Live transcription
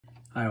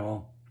Hi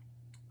all,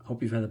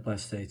 hope you've had a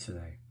blessed day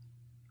today.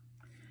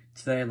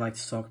 Today I'd like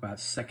to talk about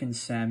 2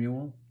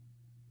 Samuel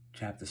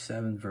chapter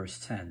 7 verse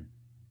 10.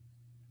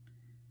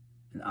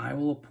 And I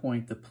will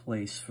appoint the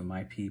place for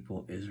my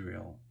people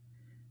Israel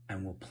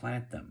and will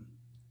plant them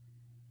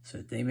so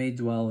that they may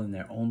dwell in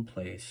their own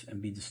place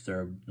and be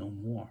disturbed no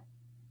more.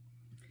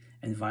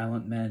 And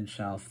violent men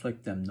shall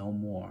afflict them no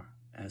more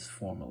as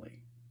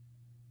formerly.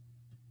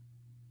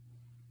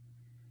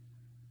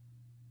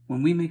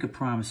 When we make a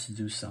promise to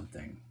do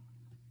something,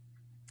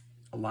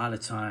 a lot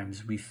of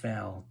times we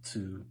fail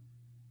to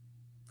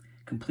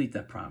complete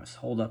that promise,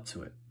 hold up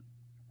to it.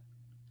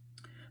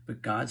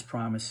 But God's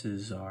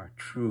promises are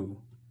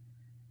true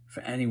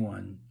for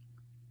anyone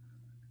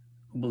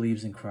who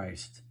believes in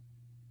Christ.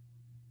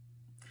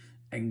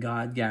 And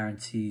God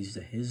guarantees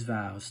that his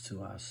vows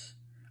to us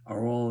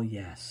are all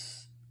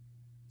yes,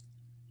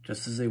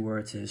 just as they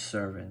were to his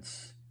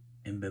servants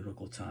in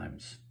biblical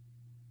times.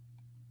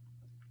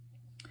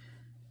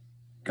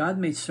 God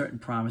made certain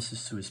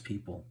promises to his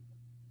people.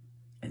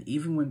 And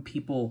even when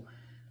people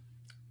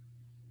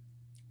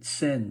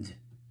sinned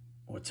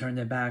or turned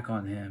their back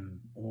on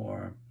him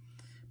or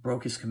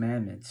broke his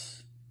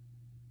commandments,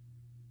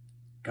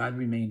 God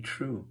remained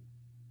true.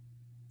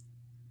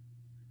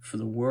 For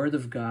the word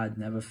of God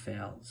never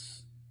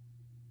fails.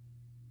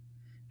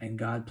 And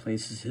God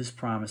places his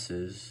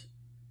promises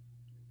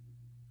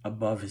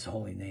above his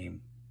holy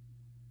name.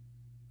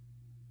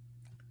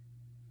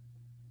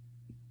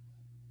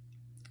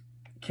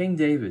 King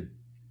David,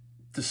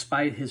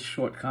 despite his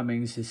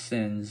shortcomings, his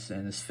sins,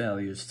 and his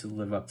failures to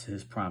live up to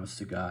his promise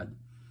to God,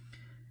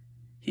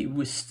 he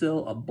was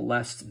still a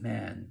blessed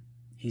man.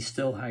 He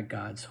still had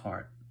God's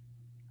heart.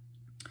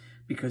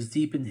 Because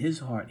deep in his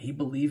heart, he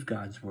believed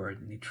God's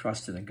word and he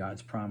trusted in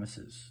God's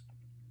promises.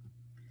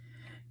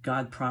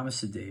 God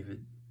promised to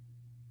David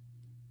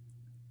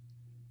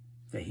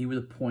that he would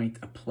appoint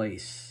a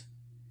place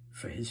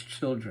for his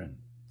children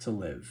to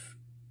live.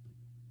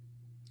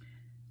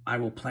 I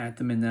will plant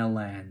them in their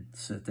land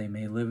so that they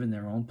may live in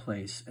their own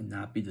place and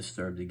not be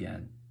disturbed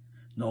again,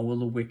 nor will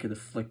the wicked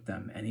afflict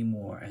them any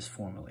more as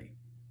formerly.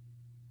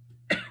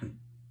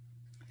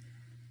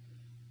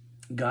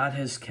 God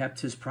has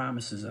kept his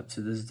promises up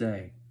to this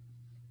day.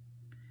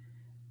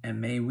 And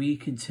may we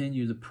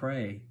continue to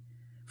pray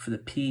for the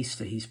peace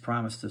that he's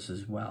promised us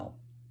as well,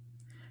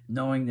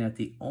 knowing that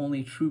the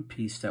only true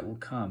peace that will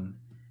come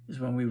is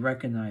when we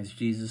recognize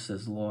Jesus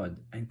as Lord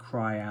and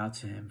cry out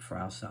to him for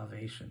our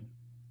salvation.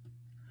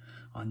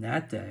 On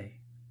that day,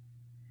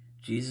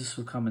 Jesus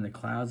will come in the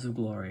clouds of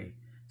glory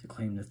to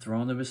claim the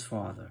throne of his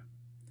Father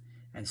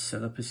and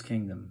set up his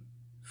kingdom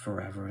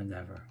forever and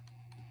ever.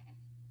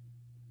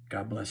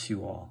 God bless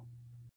you all.